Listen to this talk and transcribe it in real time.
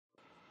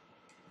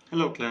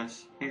Hello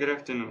class, and good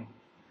afternoon.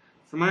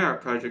 For my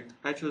art project,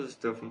 I chose a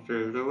still from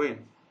Spirited Away.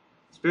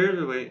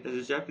 Spirited Away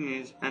is a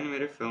Japanese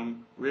animated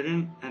film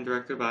written and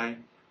directed by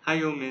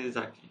Hayao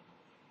Miyazaki.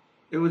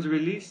 It was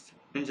released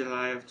in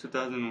July of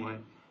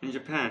 2001 in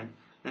Japan,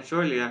 and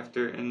shortly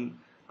after in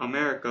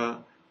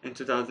America in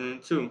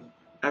 2002,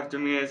 after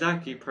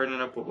Miyazaki partnered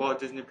up with Walt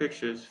Disney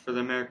Pictures for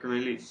the American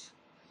release.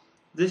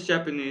 This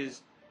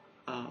Japanese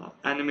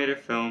animated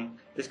film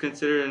is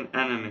considered an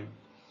anime.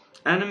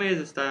 Anime is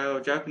a style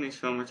of Japanese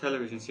film or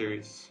television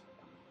series.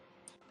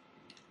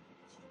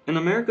 In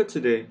America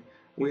today,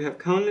 we have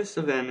countless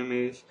of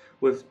animes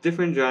with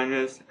different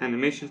genres,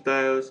 animation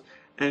styles,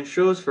 and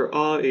shows for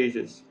all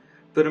ages.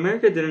 But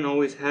America didn't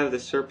always have the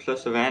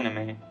surplus of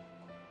anime.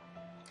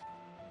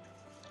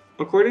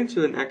 According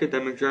to an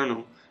academic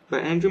journal by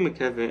Andrew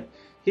McKevitt,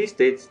 he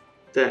states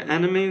that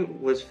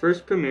anime was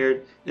first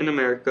premiered in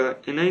America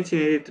in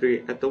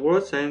 1983 at the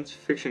World Science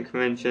Fiction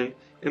Convention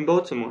in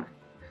Baltimore.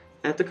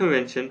 At the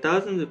convention,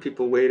 thousands of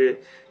people waited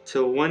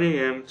till 1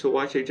 a.m. to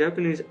watch a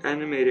Japanese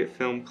animated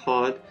film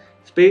called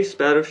Space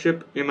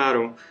Battleship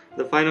Yamato,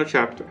 the final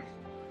chapter.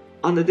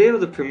 On the day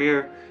of the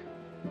premiere,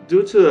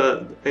 due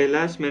to a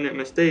last-minute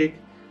mistake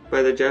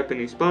by the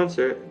Japanese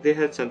sponsor, they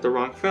had sent the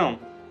wrong film.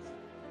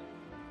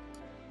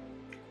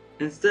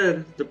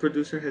 Instead, the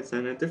producer had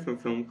sent a different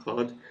film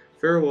called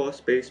Farewell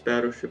Space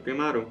Battleship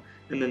Yamato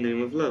in the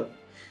Name of Love.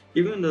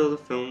 Even though the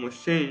film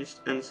was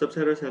changed and the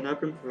subtitles had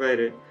not been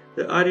provided,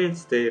 the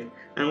audience stayed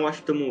and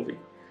watched the movie.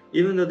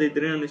 Even though they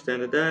didn't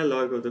understand the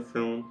dialogue of the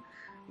film,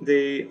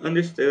 they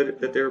understood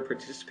that they were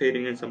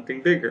participating in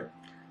something bigger.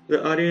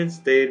 The audience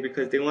stayed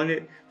because they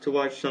wanted to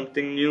watch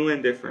something new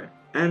and different.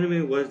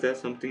 Anime was that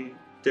something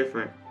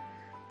different.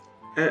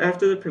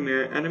 After the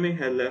premiere, anime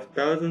had left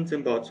thousands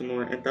in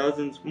Baltimore and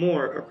thousands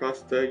more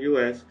across the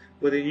US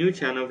with a new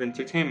channel of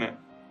entertainment.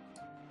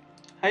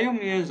 Hayao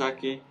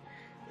Miyazaki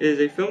is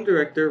a film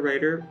director,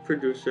 writer,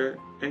 producer,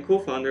 and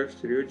co-founder of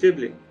Studio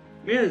Ghibli.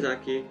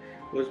 Miyazaki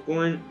was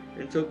born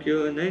in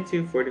Tokyo in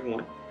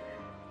 1941.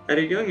 At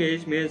a young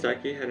age,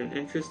 Miyazaki had an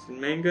interest in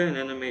manga and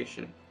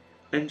animation,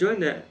 and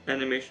joined the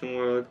animation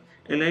world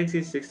in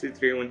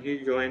 1963 when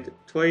he joined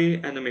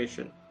Toei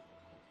Animation.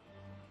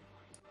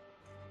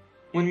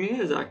 When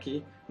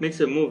Miyazaki makes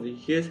a movie,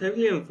 he is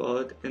heavily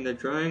involved in the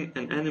drawing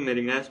and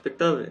animating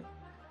aspect of it.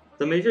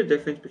 The major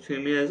difference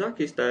between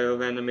Miyazaki's style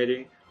of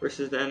animating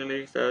versus the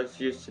animating styles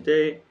used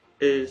today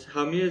is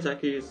how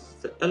Miyazaki uses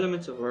the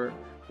elements of art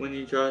when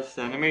he draws his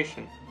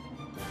animation,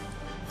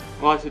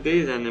 while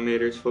today's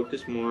animators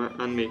focus more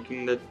on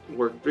making the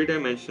work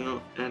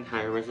three-dimensional and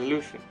higher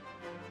resolution.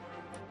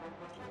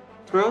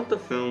 Throughout the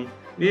film,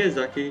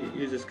 Miyazaki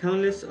uses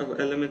countless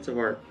of elements of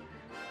art.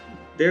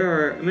 There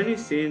are many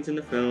scenes in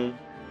the film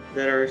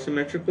that are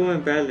symmetrical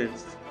and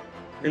balanced.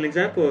 An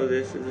example of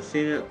this is the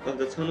scene of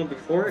the tunnel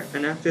before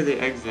and after they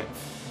exit.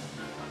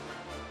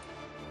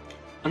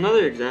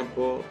 Another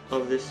example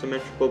of this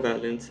symmetrical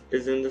balance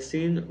is in the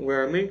scene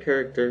where our main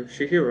character,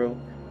 Chihiro,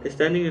 is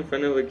standing in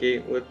front of a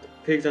gate with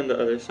pigs on the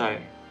other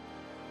side.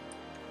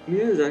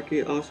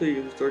 Miyazaki also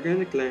used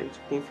organic lines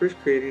when first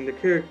creating the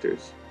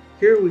characters.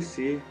 Here we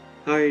see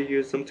how he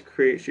used them to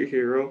create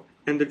Chihiro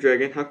and the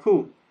dragon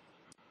Haku.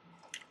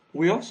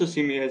 We also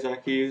see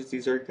Miyazaki use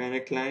these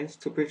organic lines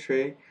to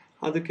portray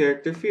how the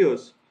character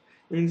feels.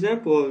 An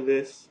example of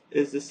this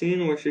is the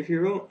scene where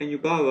Chihiro and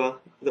Yubaba,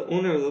 the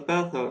owner of the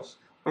bathhouse,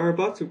 are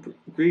about to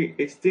greet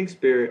a stink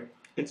spirit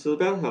into the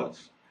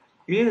bathhouse.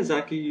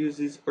 Miyazaki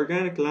uses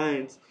organic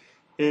lines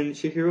in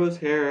Chihiro's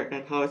hair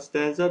and how it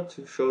stands up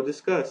to show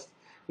disgust.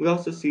 We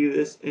also see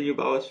this in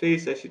Yubaba's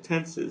face as she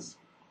tenses.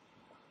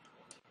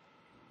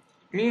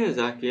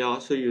 Miyazaki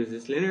also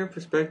uses linear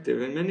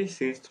perspective in many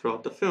scenes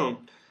throughout the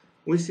film.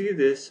 We see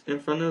this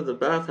in front of the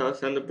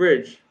bathhouse and the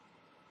bridge.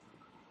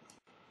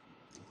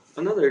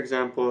 Another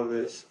example of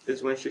this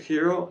is when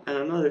Chihiro and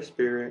another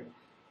spirit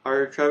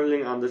are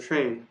traveling on the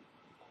train.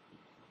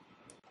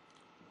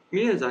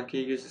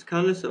 Miyazaki uses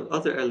countless of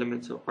other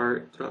elements of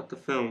art throughout the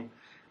film,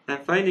 and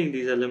finding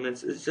these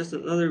elements is just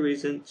another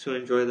reason to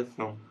enjoy the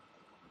film.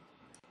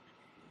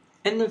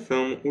 In the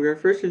film, we are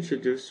first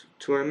introduced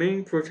to our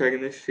main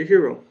protagonist,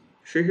 Chihiro.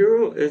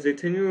 Chihiro is a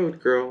 10-year-old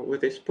girl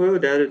with a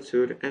spoiled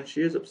attitude, and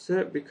she is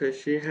upset because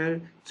she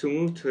had to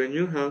move to a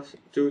new house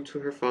due to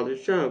her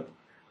father's job.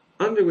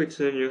 On their way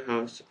to the new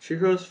house,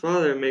 Chihiro's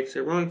father makes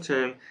a wrong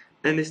turn,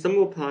 and they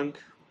stumble upon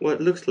what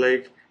looks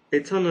like a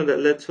tunnel that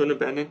led to an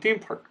abandoned theme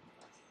park.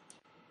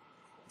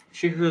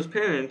 Chihiro's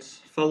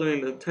parents,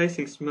 following the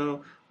enticing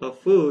smell of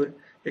food,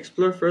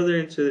 explore further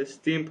into this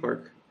theme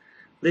park.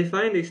 They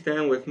find a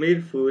stand with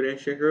made food, and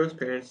Chihiro's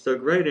parents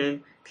dug right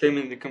in,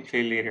 claiming they can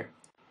play later.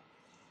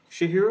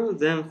 Chihiro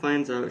then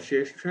finds out she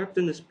is trapped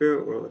in the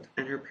spirit world,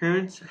 and her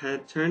parents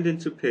had turned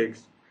into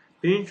pigs.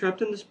 Being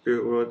trapped in the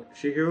spirit world,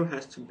 Chihiro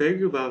has to beg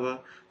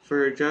Yubaba for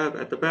her job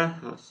at the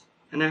bathhouse,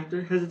 and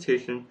after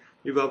hesitation,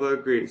 Yubaba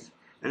agrees,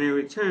 and in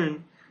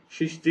return,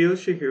 she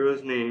steals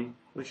Chihiro's name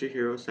when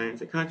Chihiro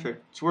signs a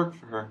contract to work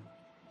for her.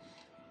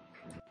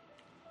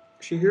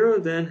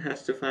 Chihiro then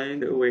has to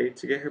find a way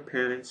to get her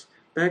parents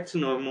back to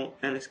normal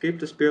and escape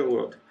the spirit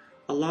world.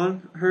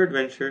 Along her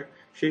adventure,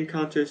 she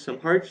encounters some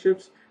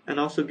hardships and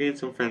also gains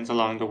some friends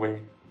along the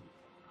way.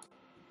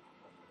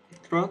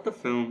 Throughout the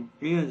film,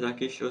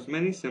 Miyazaki shows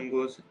many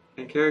symbols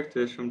and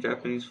characters from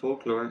Japanese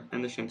folklore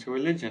and the Shinto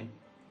religion.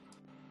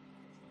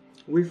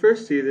 We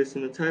first see this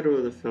in the title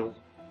of the film.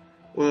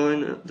 While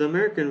in the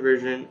American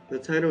version, the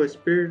title is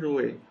Spirited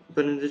Away,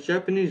 but in the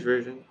Japanese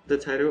version, the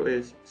title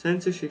is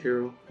Sensu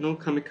Shihiro no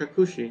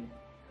Kamikakushi.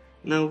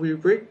 Now we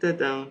break that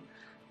down.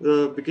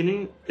 The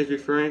beginning is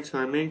referring to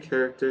our main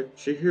character,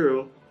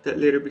 Shihiro, that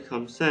later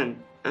becomes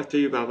Sen, after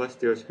Yubaba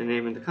steals her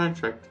name in the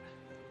contract.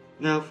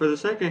 Now for the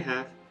second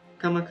half,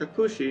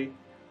 Kamikakushi,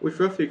 which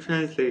roughly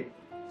translates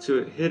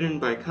to hidden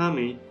by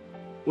Kami,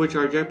 which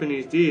are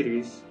Japanese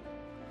deities.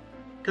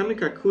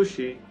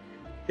 Kamikakushi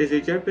is a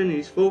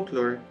Japanese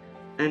folklore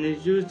and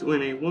is used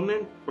when a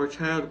woman or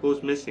child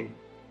goes missing.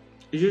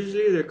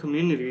 Usually their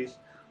communities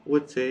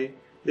would say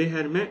they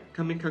had met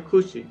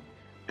Kamikakushi,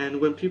 and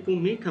when people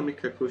meet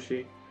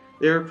Kamikakushi,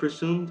 they are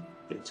presumed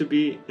to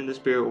be in the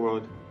spirit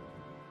world.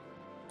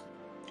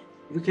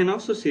 We can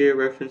also see a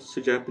reference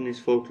to Japanese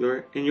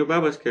folklore in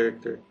Yubaba's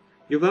character.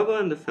 Yubaba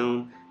in the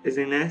film is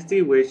a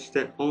nasty witch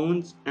that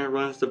owns and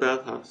runs the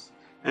bathhouse,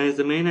 and is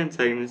the main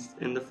antagonist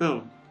in the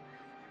film.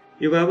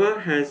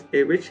 Yubaba has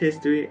a rich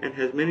history and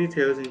has many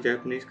tales in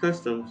Japanese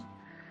customs.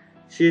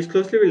 She is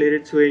closely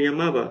related to a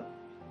Yamaba.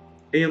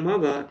 A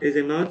Yamaba is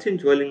a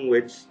mountain-dwelling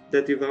witch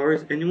that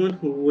devours anyone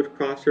who would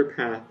cross her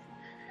path.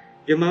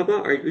 Yamaba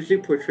are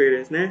usually portrayed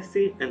as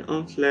nasty and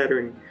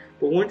unflattering,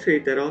 but one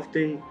trait that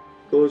often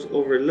goes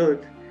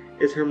overlooked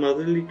is her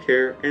motherly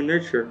care and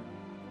nurture.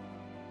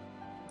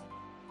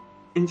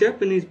 In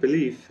Japanese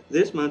belief,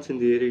 this mountain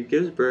deity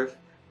gives birth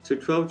to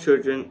 12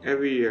 children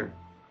every year.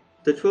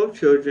 The 12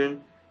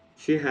 children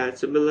she had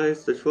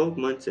symbolized the 12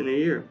 months in a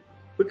year.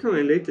 We can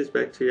relate this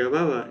back to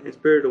Yubaba in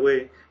Spirited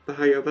Away, but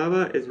how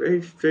Yubaba is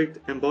very strict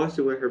and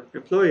bossy with her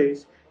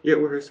employees, yet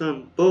with her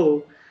son,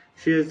 Bo,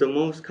 she is the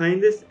most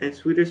kindest and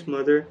sweetest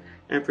mother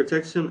and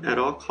protects him at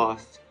all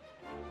costs.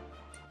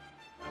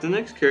 The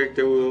next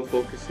character we will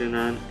focus in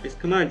on is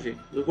Kamaji,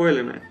 the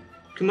Boiler Man.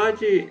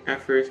 Kamaji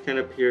at first can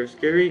appear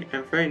scary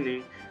and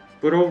frightening,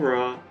 but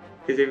overall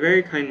is a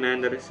very kind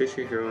man that assists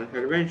Shihiro in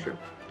her adventure.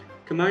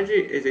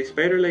 Kamaji is a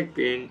spider-like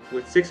being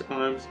with 6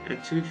 arms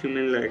and 2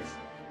 human legs.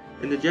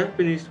 In the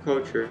Japanese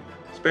culture,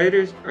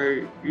 spiders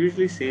are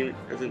usually seen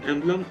as an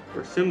emblem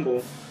or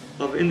symbol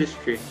of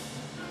industry.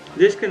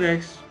 This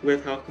connects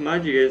with how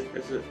Kamaji is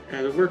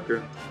as a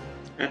worker,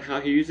 and how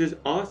he uses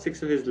all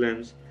 6 of his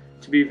limbs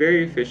to be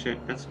very efficient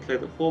and supply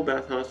the whole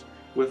bathhouse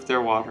with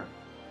their water.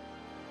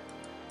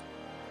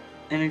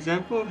 An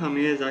example of how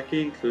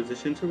Miyazaki includes the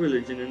Shinto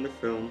religion in the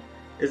film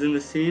is in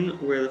the scene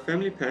where the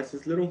family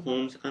passes little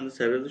homes on the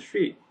side of the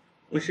street.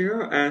 When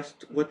Shihiro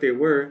asked what they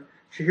were,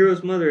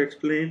 Shihiro's mother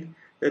explained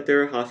that they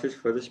are houses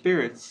for the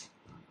spirits.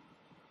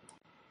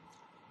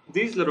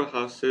 These little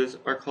houses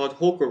are called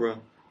hokora,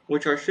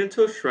 which are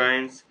Shinto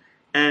shrines,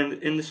 and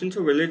in the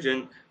Shinto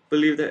religion,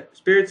 believe that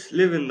spirits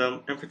live in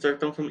them and protect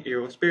them from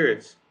evil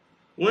spirits.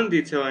 One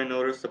detail I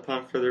noticed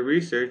upon further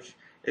research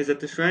is that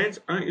the shrines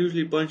aren't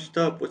usually bunched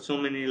up with so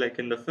many like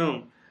in the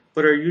film,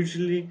 but are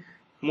usually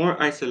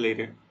more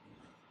isolated.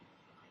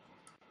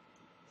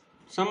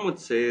 Some would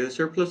say the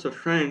surplus of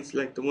shrines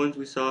like the ones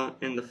we saw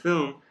in the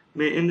film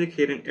may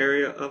indicate an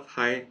area of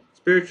high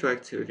spiritual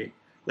activity,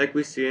 like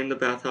we see in the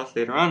bathhouse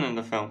later on in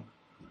the film.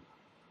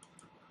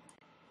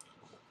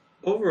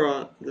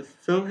 Overall, the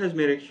film has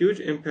made a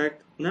huge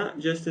impact not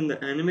just in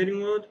the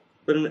animating world,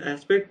 but in the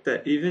aspect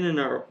that even in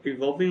our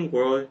evolving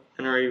world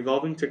and our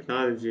evolving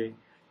technology,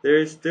 there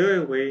is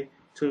still a way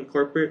to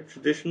incorporate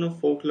traditional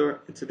folklore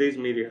in today's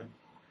media.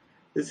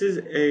 This is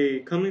a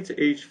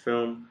coming-to-age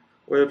film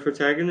where the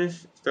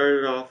protagonist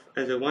started off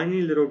as a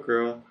whiny little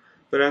girl,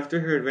 but after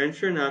her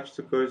adventure and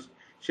obstacles,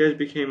 she has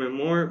become a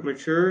more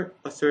mature,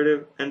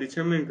 assertive, and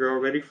determined girl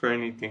ready for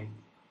anything.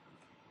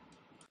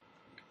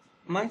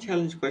 My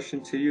challenge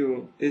question to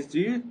you is, do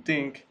you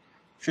think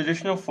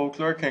traditional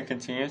folklore can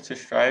continue to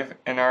strive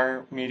in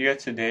our media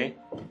today?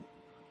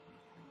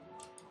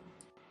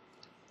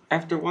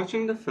 After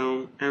watching the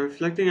film and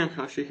reflecting on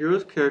how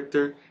Shihiro's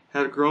character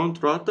had grown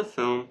throughout the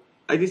film,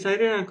 I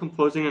decided on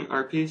composing an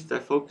art piece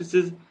that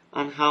focuses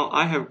on how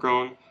I have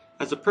grown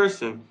as a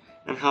person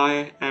and how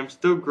I am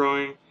still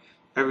growing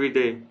every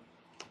day.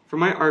 For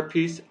my art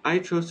piece, I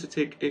chose to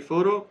take a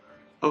photo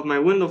of my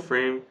window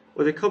frame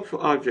with a couple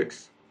of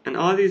objects, and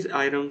all these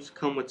items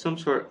come with some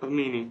sort of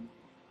meaning.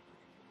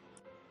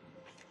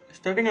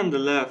 Starting on the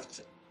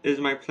left is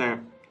my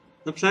plant.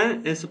 The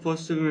plant is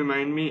supposed to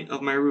remind me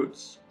of my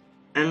roots,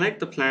 and like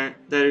the plant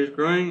that is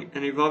growing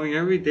and evolving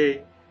every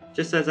day,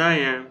 just as I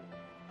am,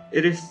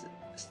 it is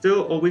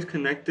still always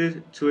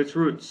connected to its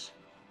roots.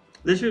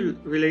 This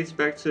relates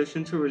back to the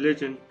Shinto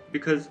religion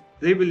because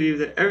they believe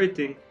that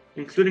everything,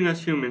 including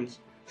us humans,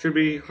 should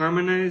be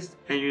harmonized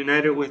and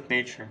united with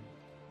nature.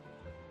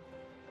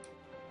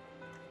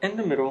 In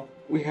the middle,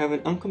 we have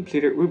an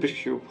uncompleted Rubik's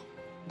Cube.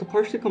 The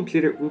partially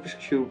completed Rubik's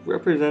Cube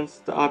represents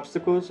the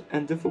obstacles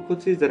and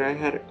difficulties that I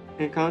had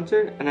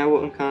encountered and I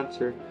will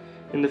encounter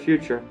in the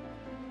future.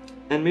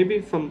 And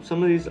maybe from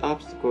some of these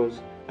obstacles,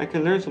 I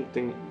can learn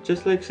something,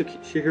 just like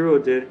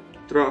Chihiro did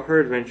throughout her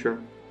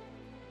adventure.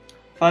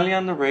 Finally,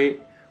 on the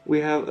right, we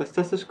have a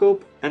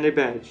stethoscope and a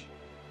badge.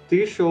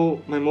 These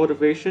show my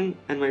motivation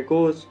and my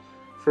goals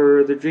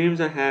for the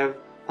dreams I have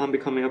on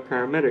becoming a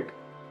paramedic.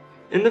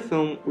 In the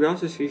film, we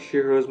also see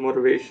Chihiro's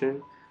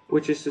motivation,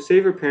 which is to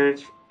save her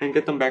parents and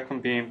get them back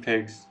from being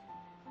pigs.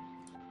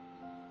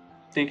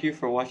 Thank you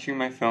for watching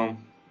my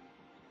film.